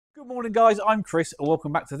Good morning guys, I'm Chris and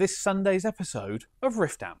welcome back to this Sunday's episode of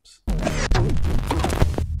Rift Amps.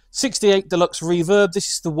 68 Deluxe Reverb,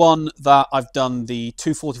 this is the one that I've done the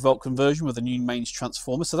 240 volt conversion with a new mains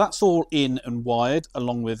transformer. So that's all in and wired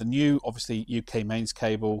along with a new, obviously UK mains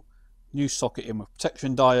cable, new socket in with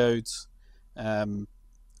protection diodes, a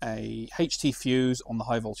HT fuse on the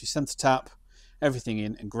high voltage center tap, everything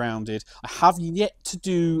in and grounded. I have yet to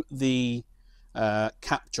do the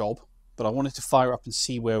cap job, but I wanted to fire up and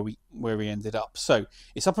see where we ended up. So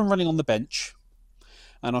it's up and running on the bench,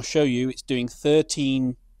 and I'll show you it's doing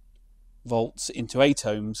 13 volts into 8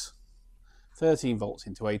 ohms, 13 volts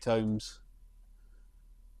into 8 ohms,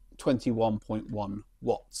 21.1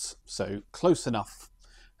 watts. So close enough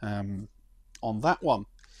on that one.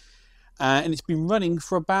 And it's been running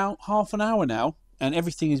for about half an hour now, and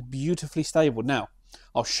everything is beautifully stable. Now,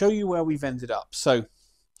 I'll show you where we've ended up. So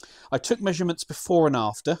I took measurements before and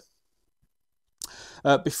after.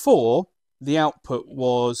 Before, the output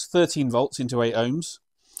was 13 volts into 8 ohms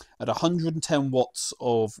at 110 watts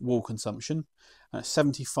of wall consumption and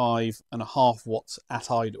 75.5 watts at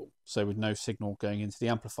idle, so with no signal going into the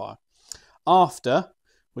amplifier. After,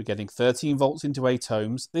 we're getting 13 volts into 8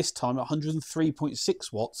 ohms, this time at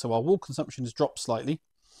 103.6 watts, so our wall consumption has dropped slightly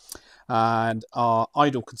and our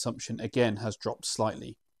idle consumption again has dropped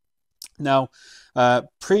slightly. Now,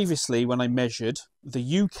 previously when I measured,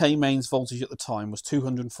 the UK mains voltage at the time was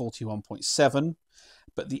 241.7,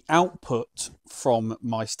 but the output from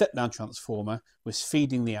my step-down transformer was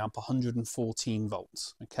feeding the amp 114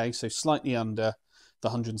 volts. Okay, so slightly under the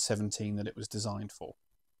 117 that it was designed for.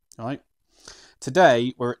 All right.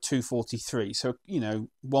 Today we're at 243, so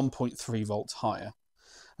 1.3 volts higher.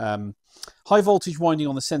 High voltage winding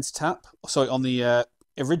on the center tap, sorry, on the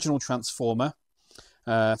original transformer.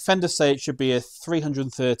 Fender say it should be a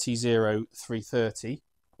 330/330,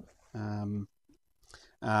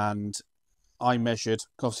 and I measured,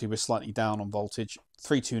 obviously we're slightly down on voltage,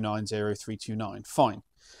 329/329, fine.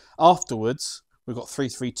 Afterwards, we've got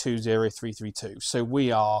 332/332, so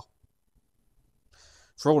we are,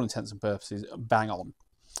 for all intents and purposes, bang on.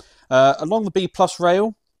 Along the B plus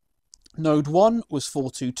rail, node 1 was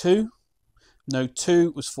 422, node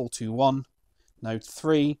 2 was 421, node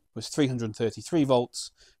 3 was 333 volts,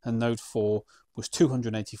 and node 4 was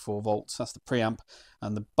 284 volts. That's the preamp.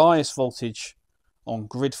 And the bias voltage on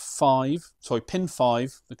grid 5, sorry, pin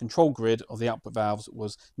 5, the control grid of the output valves,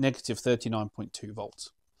 was negative 39.2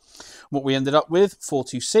 volts. What we ended up with,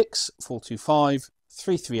 426, 425,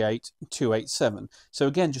 338, 287. So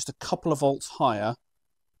again, just a couple of volts higher.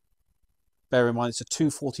 Bear in mind it's a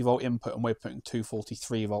 240 volt input and we're putting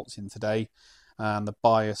 243 volts in today. And the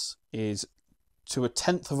bias is to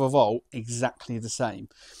 1/10 of a volt, exactly the same.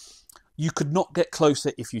 You could not get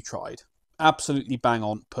closer if you tried. Absolutely bang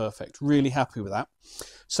on, perfect. Really happy with that.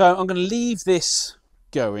 So I'm going to leave this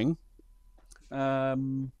going for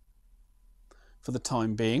the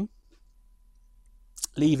time being.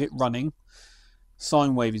 Leave it running.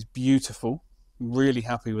 Sine wave is beautiful. Really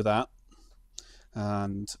happy with that.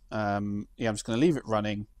 And yeah, I'm just going to leave it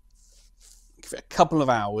running. Give it a couple of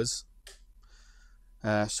hours.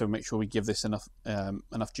 So make sure we give this enough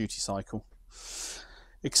duty cycle,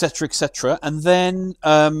 etc., etc., and then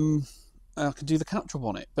I can do the cap job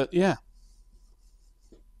on it. But yeah,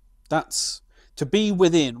 that's to be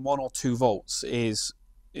within 1 or 2 volts is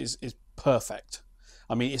perfect.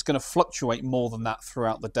 I mean, it's going to fluctuate more than that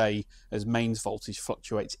throughout the day as mains voltage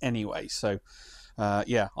fluctuates anyway. So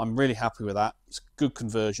yeah, I'm really happy with that. It's good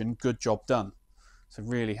conversion, good job done. So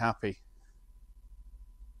really happy.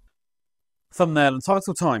 Thumbnail and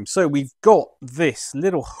title time. So we've got this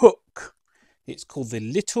little hook. It's called the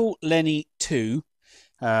Little Lenny 2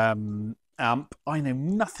 amp. I know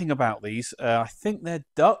nothing about these. I think they're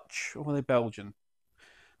Dutch or are they Belgian?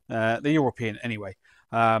 They're European anyway.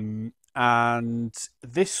 And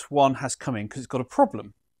this one has come in because it's got a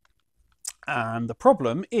problem. And the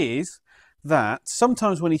problem is that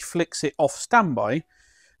sometimes when he flicks it off standby,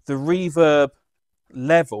 the reverb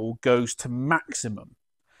level goes to maximum.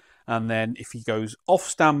 And then if he goes off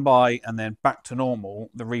standby and then back to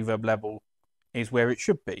normal, the reverb level is where it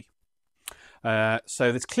should be.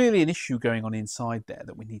 So there's clearly an issue going on inside there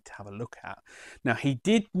that we need to have a look at. Now, he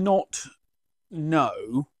did not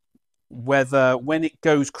know whether when it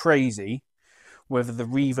goes crazy, whether the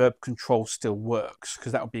reverb control still works,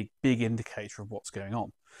 because that would be a big indicator of what's going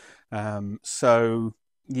on. So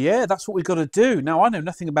yeah, that's what we've got to do. Now, I know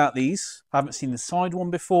nothing about these. I haven't seen the side one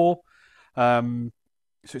before.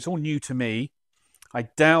 So it's all new to me. I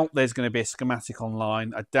doubt there's going to be a schematic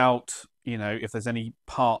online. I doubt, if there's any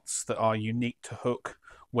parts that are unique to Hook,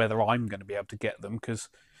 whether I'm going to be able to get them, because,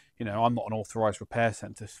 you know, I'm not an authorised repair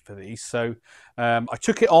centre for these. So I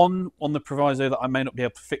took it on the proviso that I may not be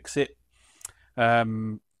able to fix it.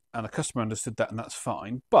 And the customer understood that, and that's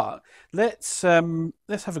fine. But let's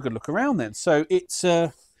have a good look around then. So it's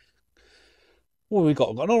what have we got?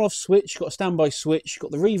 We've got an on-off switch, got a standby switch,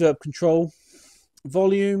 got the reverb control,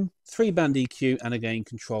 volume, 3-band EQ, and a gain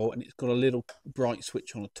control, and it's got a little bright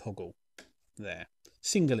switch on a toggle there.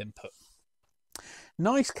 Single input.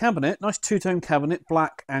 Nice cabinet, nice two-tone cabinet,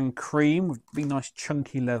 black and cream, with a nice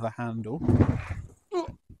chunky leather handle.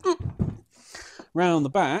 Round the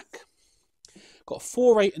back, got a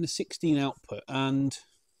 4/8 and a 16 output, and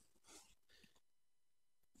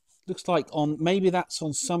looks like on, maybe that's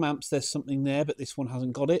on some amps there's something there, but this one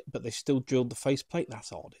hasn't got it, but they still drilled the faceplate.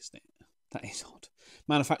 That's odd, isn't it? That is odd.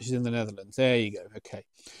 Manufactured in the Netherlands. There you go. Okay.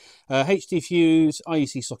 HD fuse,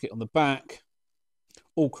 IEC socket on the back.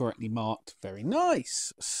 All correctly marked. Very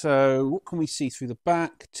nice. So what can we see through the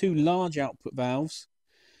back? 2 large output valves.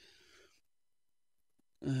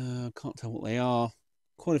 Can't tell what they are.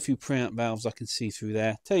 Quite a few preamp valves I can see through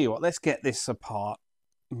there. Tell you what, let's get this apart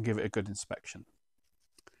and give it a good inspection.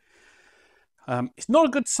 It's not a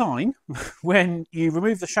good sign when you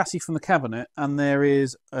remove the chassis from the cabinet and there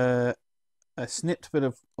is a snipped bit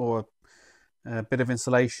of, or a bit of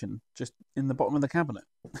insulation just in the bottom of the cabinet.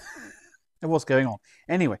 What's going on?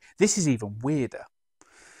 Anyway, this is even weirder,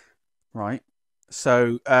 right?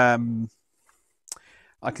 So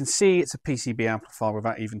I can see it's a PCB amplifier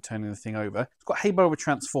without even turning the thing over. It's got Haber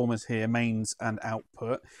transformers here, mains and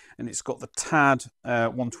output, and it's got the TAD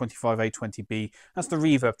 125A20B. That's the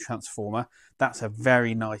reverb transformer. That's a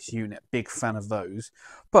very nice unit. Big fan of those.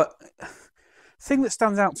 But thing that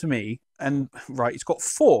stands out to me, and right, it's got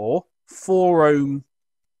 4 4-ohm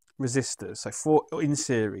resistors, so 4 in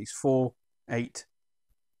series, 4, 8,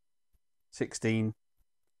 16,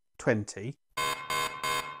 20,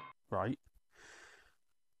 right?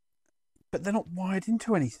 But they're not wired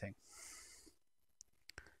into anything.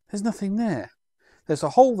 There's nothing there. There's a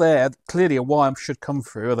hole there, clearly a wire should come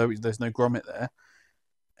through, although there's no grommet there.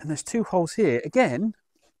 And there's 2 holes here. Again,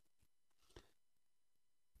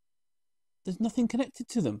 there's nothing connected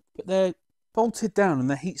to them, but they're bolted down and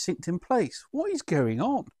they're heat sinked in place. What is going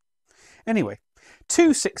on? Anyway,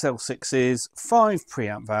 2 6L6s, 5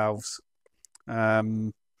 preamp valves.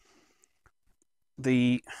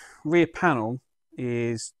 The rear panel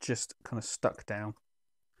is just kind of stuck down,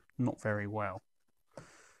 not very well.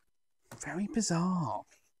 Very bizarre.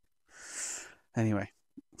 Anyway,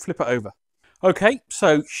 flip it over. Okay,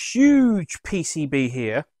 so huge PCB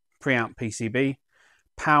here, preamp PCB.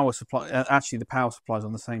 Power supply, actually the power supply is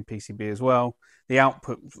on the same PCB as well. The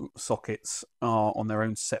output sockets are on their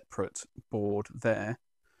own separate board there.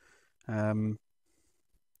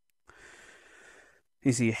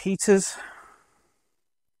 These are your heaters.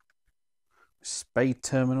 Spade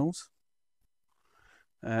terminals.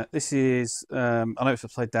 This is, I know it's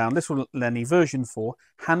upside down. This will Lenny version 4,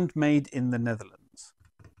 handmade in the Netherlands.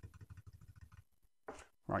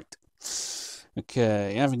 Right.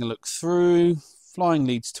 Okay, having a look through. Flying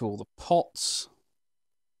leads to all the pots.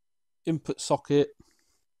 Input socket.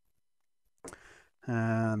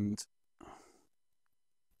 And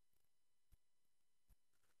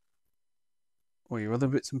all your other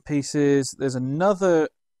bits and pieces. There's another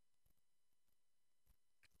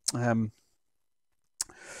power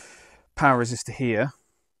resistor here,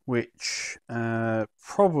 which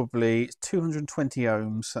probably is 220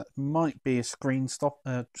 ohms. That might be a screen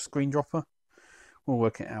dropper. We'll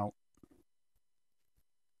work it out.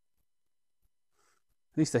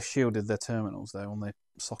 At least they're shielded their terminals though on their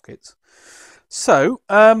sockets. So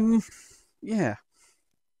yeah,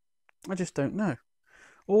 I just don't know.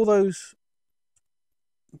 All those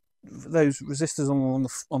resistors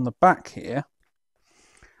on the back here.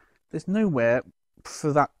 There's nowhere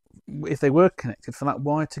for that, if they were connected, for that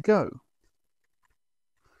wire to go.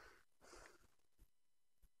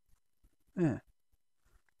 There.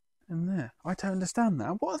 And there. I don't understand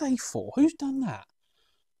that. What are they for? Who's done that?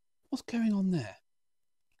 What's going on there?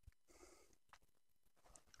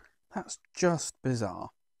 That's just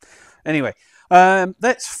bizarre. Anyway,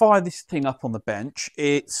 let's fire this thing up on the bench.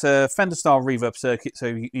 It's a Fender style reverb circuit, so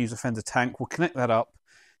you use a Fender tank. We'll connect that up,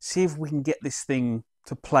 see if we can get this thing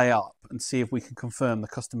to play up and see if we can confirm the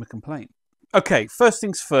customer complaint. Okay, first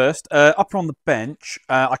things first, up on the bench,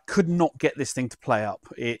 I could not get this thing to play up.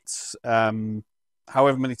 It's,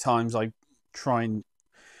 however many times I try and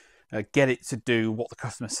get it to do what the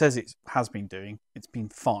customer says it has been doing, it's been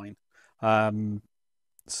fine.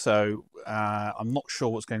 So I'm not sure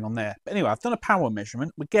what's going on there. But anyway, I've done a power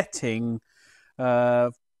measurement. We're getting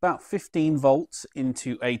about 15 volts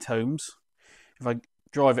into 8 ohms. If I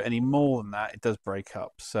drive it any more than that, it does break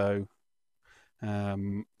up. So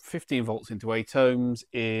 15 volts into 8 ohms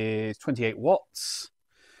is 28 watts.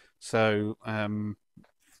 So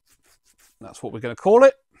that's what we're going to call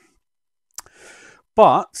it.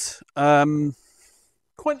 But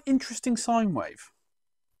quite an interesting sine wave.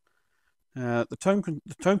 The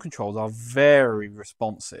tone controls are very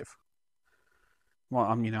responsive. Well,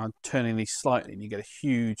 I'm turning these slightly, and you get a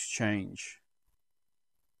huge change.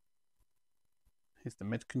 Here's the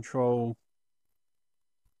mid control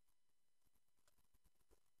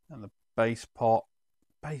and the bass pot,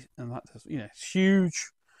 and that does, it's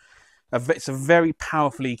huge. It's a very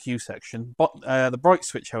powerful EQ section, but the bright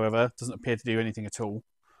switch, however, doesn't appear to do anything at all.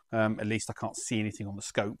 At least I can't see anything on the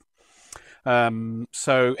scope.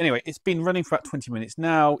 So anyway, it's been running for about 20 minutes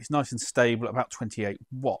now. It's nice and stable at about 28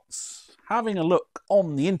 watts. Having a look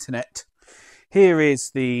on the internet, here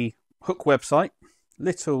is the Hook website,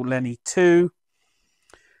 Little Lenny 2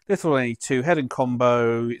 head and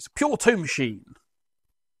combo. It's a pure tone machine.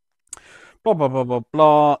 Blah, blah, blah, blah,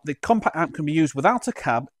 blah. The compact amp can be used without a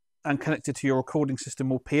cab and connected to your recording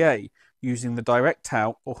system or PA using the direct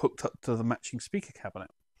out or hooked up to the matching speaker cabinet.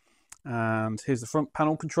 And here's the front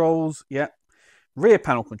panel controls. Yeah. Rear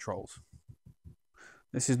panel controls.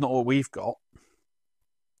 This is not what we've got.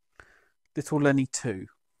 Little Lenny 2.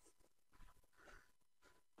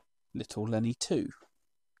 Little Lenny 2.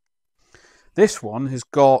 This one has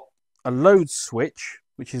got a load switch,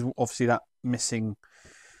 which is obviously that missing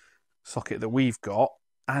socket that we've got.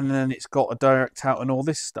 And then it's got a direct out and all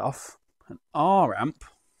this stuff. And our amp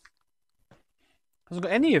hasn't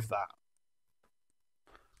got any of that.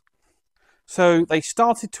 So they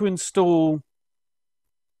started to install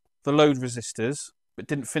the load resistors, but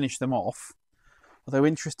didn't finish them off. Although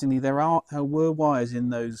interestingly, there were wires in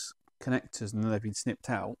those connectors, and they've been snipped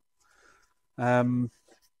out.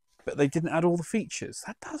 But they didn't add all the features.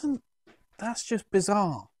 That's just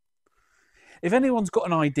bizarre. If anyone's got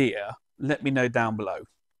an idea, let me know down below.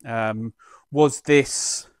 Was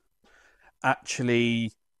this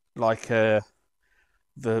actually like I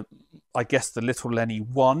guess the Little Lenny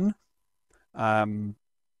 1? And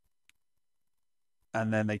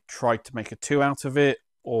then they tried to make a 2 out of it,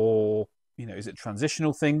 or is it a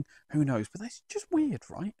transitional thing? Who knows? But that's just weird,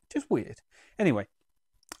 right? Just weird. Anyway,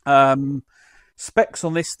 specs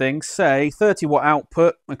on this thing say 30 watt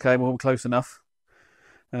output. Okay, well, we're close enough.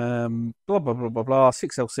 Blah blah blah blah blah.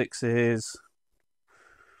 6L6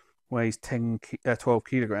 weighs 12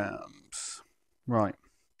 kilograms. Right.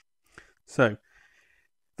 So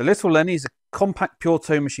the Little Lenny is a compact pure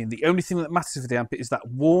tone machine. The only thing that matters for the amp is that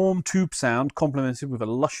warm tube sound complemented with a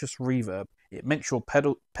luscious reverb. It makes your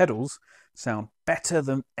pedals sound better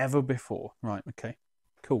than ever before. Right, okay,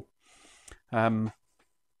 cool.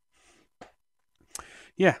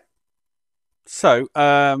 Yeah. So,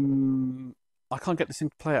 I can't get this thing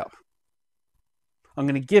to play up. I'm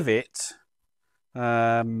going to give it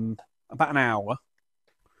about an hour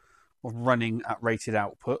of running at rated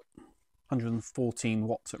output. 114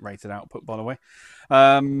 watts at rated output, by the way.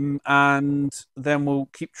 And then we'll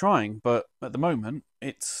keep trying. But at the moment,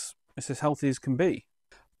 it's as healthy as can be.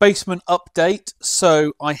 Basement update.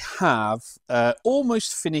 So I have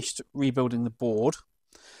almost finished rebuilding the board.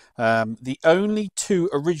 The only two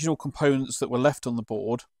original components that were left on the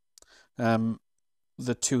board, the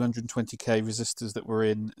 220k resistors that were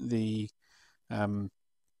in the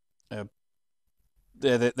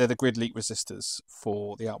they're the grid leak resistors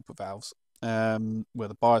for the output valves, where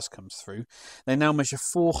the bias comes through. They now measure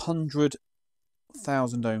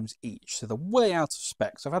 400,000 ohms each, so they're way out of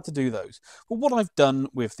spec, so I've had to do those. But what I've done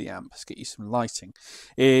with the amp, let's get you some lighting,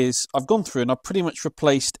 is I've gone through and I've pretty much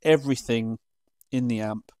replaced everything in the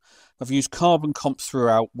amp. I've used carbon comps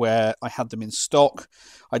throughout where I had them in stock.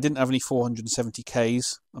 I didn't have any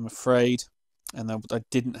 470Ks, I'm afraid. And I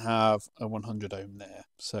didn't have a 100 ohm there.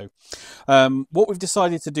 So what we've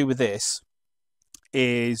decided to do with this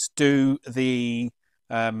is do the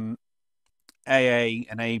AA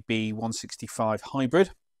and AB 165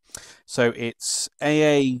 hybrid. So it's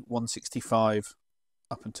AA 165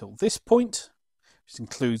 up until this point, which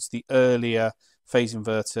includes the earlier phase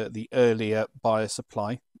inverter, the earlier bias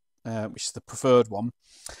supply, which is the preferred one.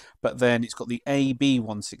 But then it's got the AB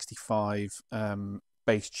 165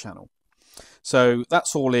 base channel. So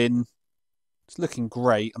that's all in. It's looking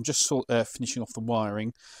great. I'm just finishing off the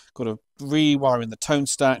wiring. Got to rewire in the tone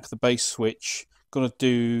stack, the bass switch. I'm going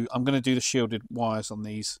to do the shielded wires on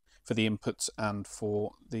these for the inputs and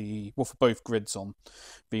for both grids on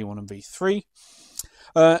V1 and V3.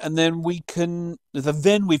 And then we've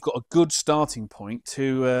got a good starting point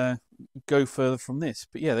to go further from this.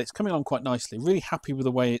 But yeah, it's coming along quite nicely. Really happy with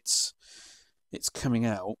the way it's it's coming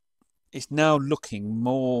out. It's now looking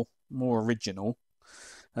more original,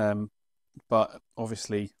 but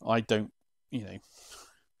obviously I don't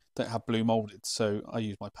have blue molded, so I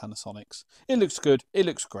use my Panasonics. It looks good, it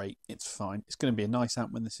looks great, it's fine. It's going to be a nice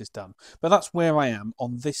amp when this is done. But that's where I am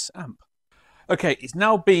on this amp. Okay, it's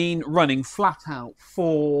now been running flat out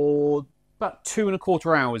for about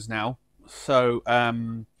 2.25 hours now. So,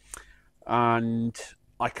 and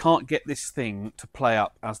I can't get this thing to play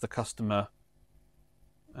up as the customer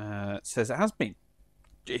says it has been.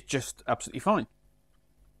 It's just absolutely fine.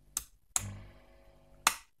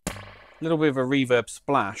 A little bit of a reverb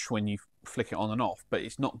splash when you flick it on and off, but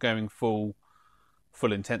it's not going full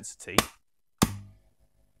intensity.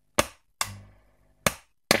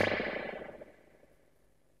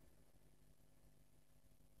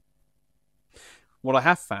 What I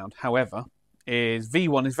have found, however, is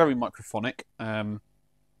V1 is very microphonic, and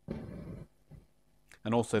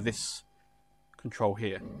also this control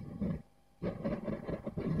here.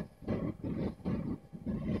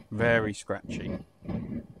 Very scratchy.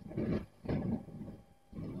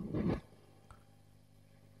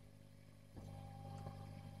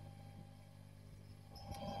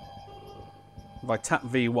 If I tap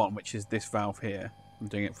V1, which is this valve here, I'm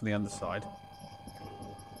doing it from the underside.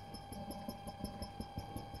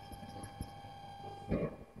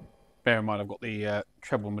 Bear in mind I've got the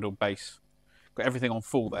treble middle bass. Got everything on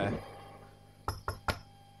full there.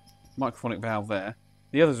 Microphonic valve there.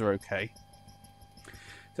 The others are okay.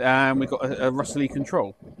 And we've got a rustly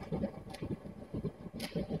control.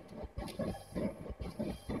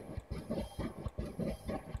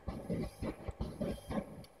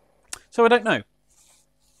 So I don't know.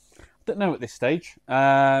 At this stage.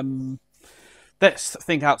 Let's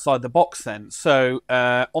think outside the box then. So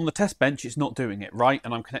on the test bench, it's not doing it, right?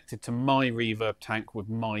 And I'm connected to my reverb tank with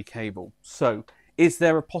my cable. So is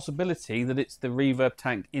there a possibility that it's the reverb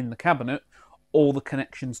tank in the cabinet or the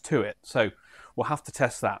connections to it? So we'll have to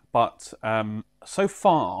test that. But so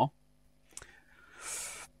far,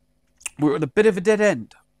 we're at a bit of a dead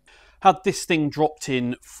end. Had this thing dropped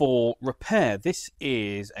in for repair. This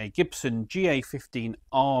is a Gibson GA15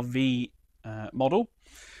 RV model.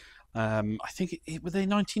 I think were they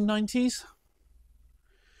 1990s?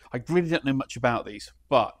 I really don't know much about these,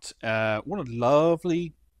 but what a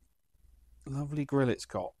lovely grill it's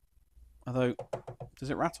got. Although, does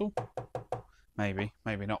it rattle? Maybe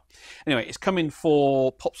not. Anyway, it's coming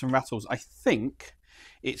for pops and rattles. I think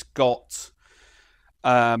it's got.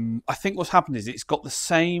 I think what's happened is it's got the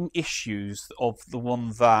same issues of the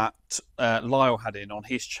one that Lyle had in on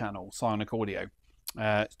his channel, Psionic Audio.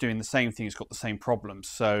 It's doing the same thing, it's got the same problems.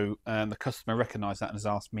 So the customer recognised that and has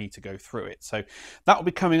asked me to go through it. So that will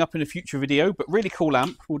be coming up in a future video, but really cool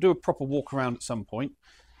amp. We'll do a proper walk around at some point.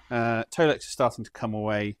 Tolex is starting to come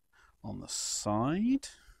away on the side.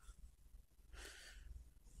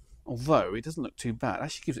 Although it doesn't look too bad. It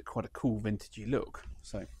actually gives it quite a cool vintagey look.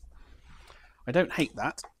 So I don't hate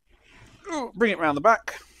that. Bring it round the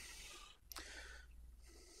back.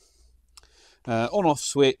 On-off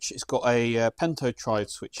switch, it's got a Pento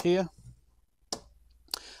Triad switch here.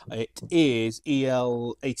 It is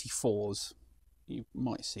EL84s. You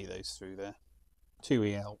might see those through there. 2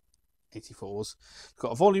 EL84s. It's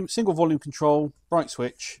got a single volume control, bright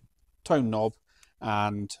switch, tone knob,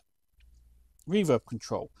 and reverb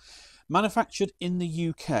control. Manufactured in the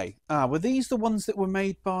UK. Were these the ones that were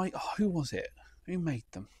made by... Oh, who was it? Who made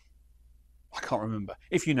them? I can't remember.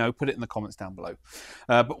 If you know, put it in the comments down below.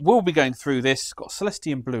 But we'll be going through this. Got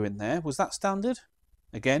Celestian Blue in there. Was that standard?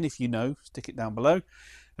 Again, if you know, stick it down below.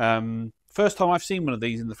 First time I've seen one of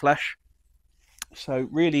these in the flesh. So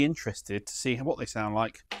really interested to see what they sound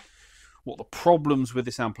like, what the problems with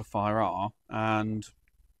this amplifier are, and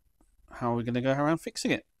how we're going to go around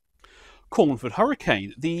fixing it. Cornford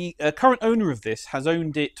Hurricane. The current owner of this has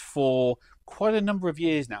owned it for quite a number of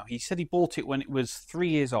years now. He said he bought it when it was 3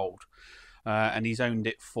 years old. And he's owned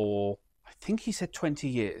it for, I think he said 20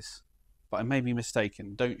 years, but I may be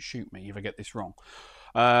mistaken. Don't shoot me if I get this wrong.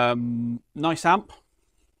 Nice amp.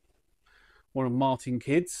 One of Martin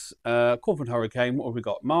Kidd's. Cornford Hurricane. What have we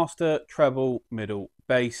got? Master, treble, middle,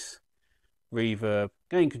 bass, reverb,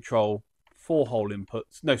 gain control, 4-hole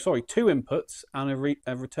inputs. No, sorry, 2 inputs and a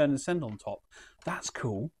return and send on top. That's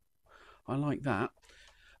cool. I like that.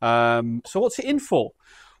 So what's it in for?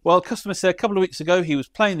 Well, a customer said a couple of weeks ago he was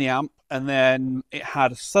playing the amp and then it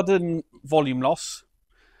had a sudden volume loss,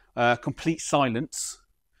 complete silence,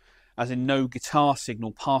 as in no guitar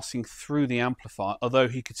signal passing through the amplifier, although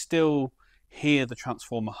he could still hear the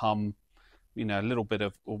transformer hum, you know, a little bit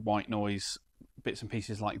of white noise, bits and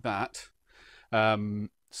pieces like that.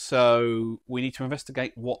 So we need to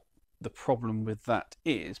investigate what the problem with that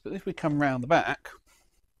is. But if we come round the back,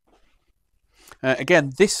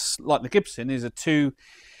 again, this, like the Gibson, is a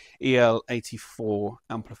 2EL84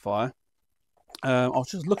 amplifier. I was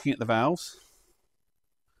just looking at the valves.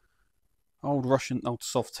 Old Russian, old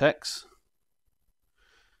Sovtex.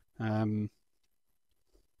 They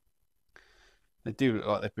do look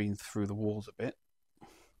like they've been through the walls a bit.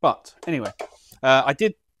 But anyway, I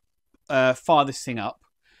did fire this thing up,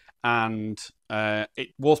 and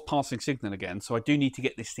it was passing signal again. So I do need to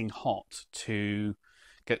get this thing hot to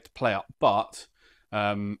get it to play up. But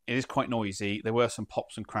it is quite noisy. There were some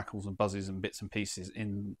pops and crackles and buzzes and bits and pieces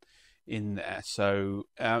in there. So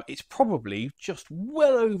it's probably just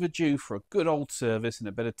well overdue for a good old service and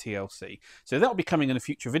a bit of TLC. So that'll be coming in a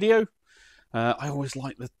future video. I always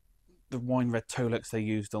like the wine red Tolex they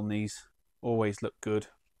used on these. Always look good.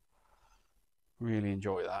 Really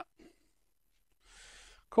enjoy that.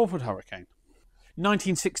 Corford Hurricane.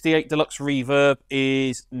 1968 Deluxe Reverb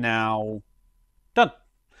is now done.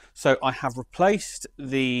 So I have replaced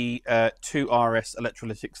the two RS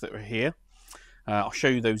electrolytics that were here. I'll show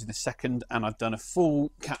you those in a second, and I've done a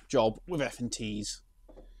full cap job with F&Ts.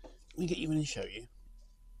 Let me get you in and show you.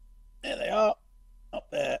 There they are, up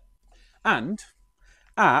there. And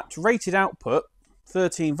at rated output,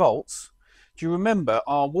 13 volts, do you remember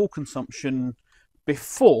our wall consumption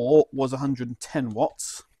before was 110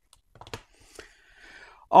 watts?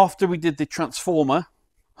 After we did the transformer,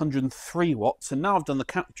 103 watts, and now I've done the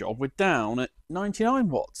cap job, we're down at 99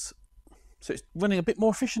 watts. So it's running a bit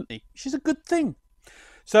more efficiently, which is a good thing.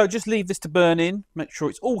 So just leave this to burn in, make sure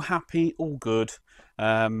it's all happy, all good,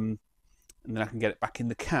 and then I can get it back in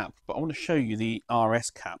the cap. But I want to show you the RS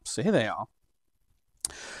caps. So here they are.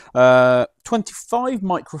 25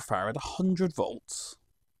 microfarad, 100 volts.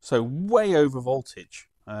 So way over voltage.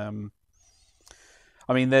 I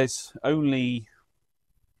mean, there's only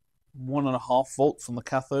 1.5 volts on the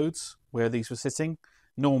cathodes where these were sitting.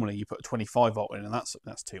 Normally you put a 25 volt in, and that's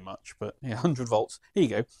too much, but yeah, 100 volts. Here you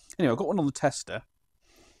go. Anyway, I've got one on the tester.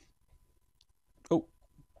 Oh,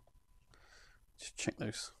 just check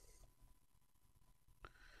those.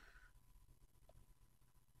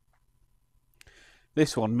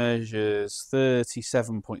 This one measures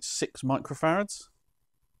 37.6 microfarads.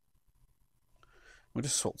 We'll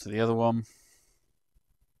just swap to the other one.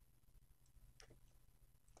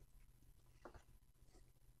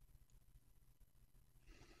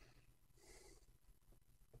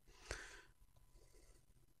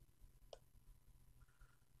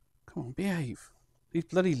 Come on, behave. These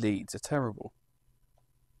bloody leads are terrible.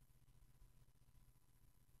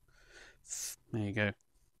 There you go.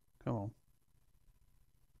 Come on.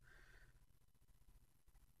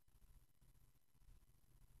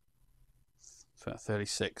 So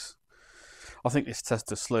 36. I think this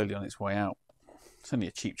tester's slowly on its way out. It's only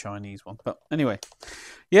a cheap Chinese one. But anyway.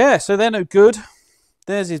 Yeah, so they're no good.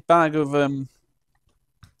 There's his bag of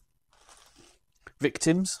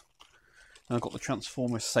victims. And I've got the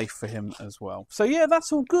transformer safe for him as well. So yeah,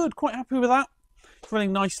 that's all good. Quite happy with that. It's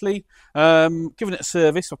running nicely. Giving it a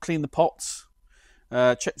service. I've cleaned the pots.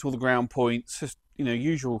 Checked all the ground points. Just, you know,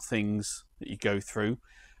 usual things that you go through.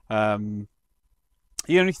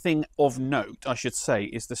 The only thing of note, I should say,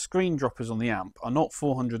 is the screen droppers on the amp are not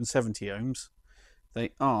 470 ohms. They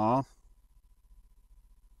are...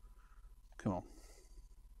 Come on.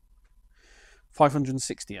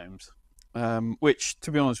 560 ohms. Which,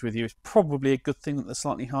 to be honest with you, is probably a good thing that they're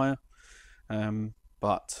slightly higher.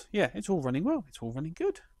 But yeah, it's all running well. It's all running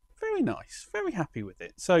good. Very nice. Very happy with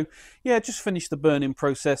it. So yeah, just finished the burn-in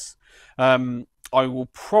process. I will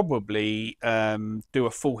probably do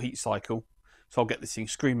a full heat cycle. So I'll get this thing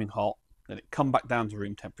screaming hot, let it come back down to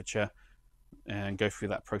room temperature, and go through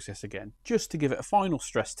that process again, just to give it a final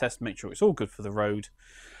stress test, make sure it's all good for the road.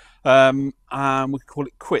 And we can call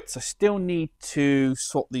it quits. I still need to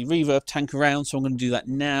swap the reverb tank around, so I'm going to do that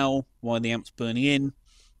now while the amp's burning in,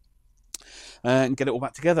 and get it all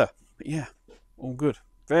back together. But yeah, all good.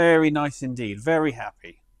 Very nice indeed. Very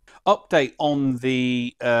happy. Update on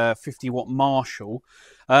the 50 watt Marshall.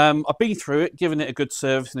 I've been through it, given it a good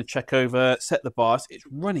service and a check over, set the bias. It's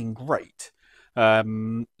running great.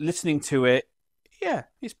 Listening to it, yeah,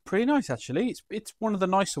 it's pretty nice actually. It's one of the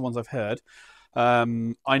nicer ones I've heard.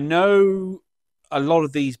 I know a lot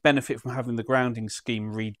of these benefit from having the grounding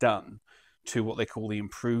scheme redone to what they call the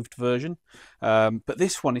improved version. But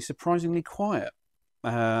this one is surprisingly quiet.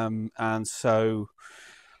 And so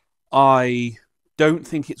I don't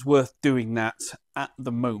think it's worth doing that at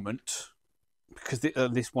the moment, because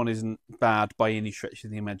this one isn't bad by any stretch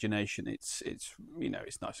of the imagination. It's you know,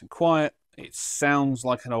 it's nice and quiet. It sounds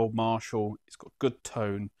like an old Marshall. It's got good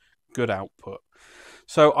tone, good output.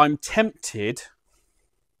 So I'm tempted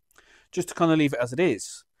just to kind of leave it as it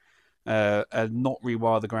is, and not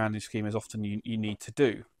rewire the grounding scheme as often you need to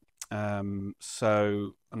do. And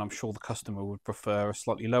I'm sure the customer would prefer a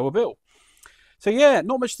slightly lower bill. So yeah,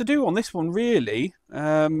 not much to do on this one really.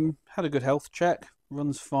 Had a good health check,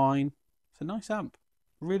 runs fine. It's a nice amp,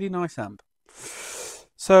 really nice amp.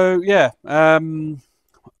 So yeah,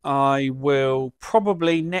 I will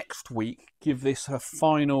probably next week give this a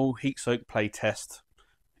final heat soak play test,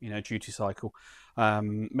 duty cycle.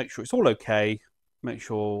 Make sure it's all okay, make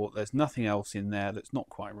sure there's nothing else in there that's not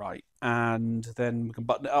quite right, and then we can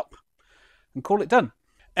button it up and call it done.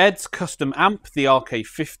 Ed's custom amp, the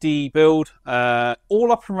RK50 build,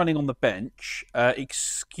 all up and running on the bench.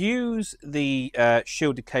 Excuse the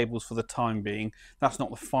shielded cables for the time being. That's not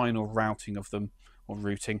the final routing of them or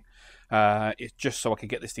routing. It's just so I can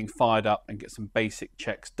get this thing fired up and get some basic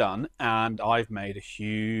checks done. And I've made a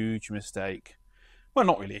huge mistake. Well,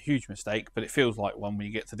 not really a huge mistake, but it feels like one when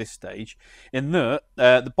you get to this stage. In that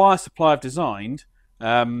the bias supply I've designed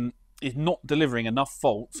is not delivering enough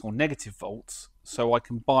volts or negative volts so I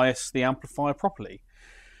can bias the amplifier properly.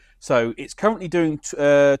 So it's currently doing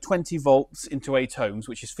 20 volts into 8 ohms,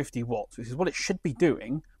 which is 50 watts, which is what it should be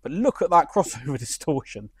doing. But look at that crossover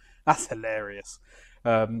distortion. That's hilarious.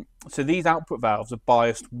 So these output valves are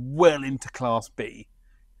biased well into Class B,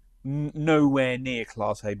 nowhere near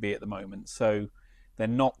Class AB at the moment. So they're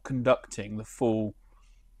not conducting the full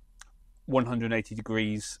 180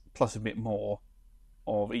 degrees plus a bit more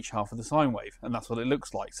of each half of the sine wave, and that's what it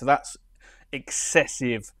looks like. So that's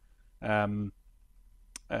excessive cold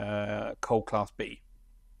Class B.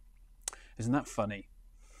 Isn't that funny?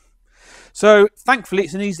 So thankfully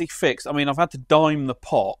it's an easy fix. I mean, I've had to dime the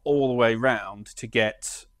pot all the way round to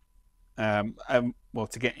get to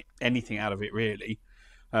get anything out of it really.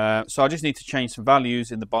 So I just need to change some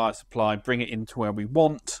values in the bias supply, bring it into where we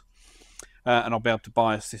want, and I'll be able to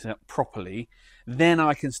bias this up properly. Then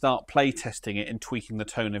I can start play testing it and tweaking the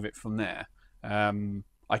tone of it from there.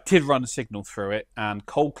 I did run a signal through it, and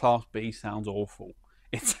cold Class B sounds awful.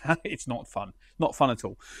 It's not fun. Not fun at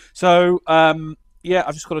all. So yeah,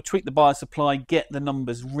 I've just got to tweak the bias supply, get the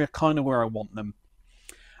numbers kind of where I want them,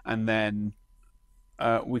 and then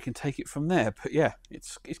we can take it from there. But yeah,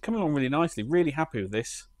 it's coming along really nicely. Really happy with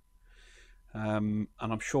this, and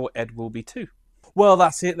I'm sure Ed will be too. Well,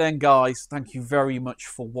 that's it then, guys. Thank you very much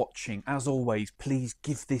for watching. As always, please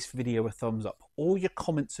give this video a thumbs up. All your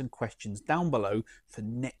comments and questions down below for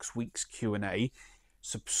next week's Q&A.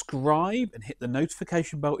 Subscribe and hit the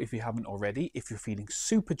notification bell if you haven't already. If you're feeling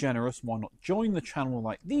super generous, why not join the channel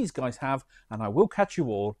like these guys have? And I will catch you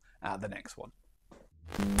all at the next one.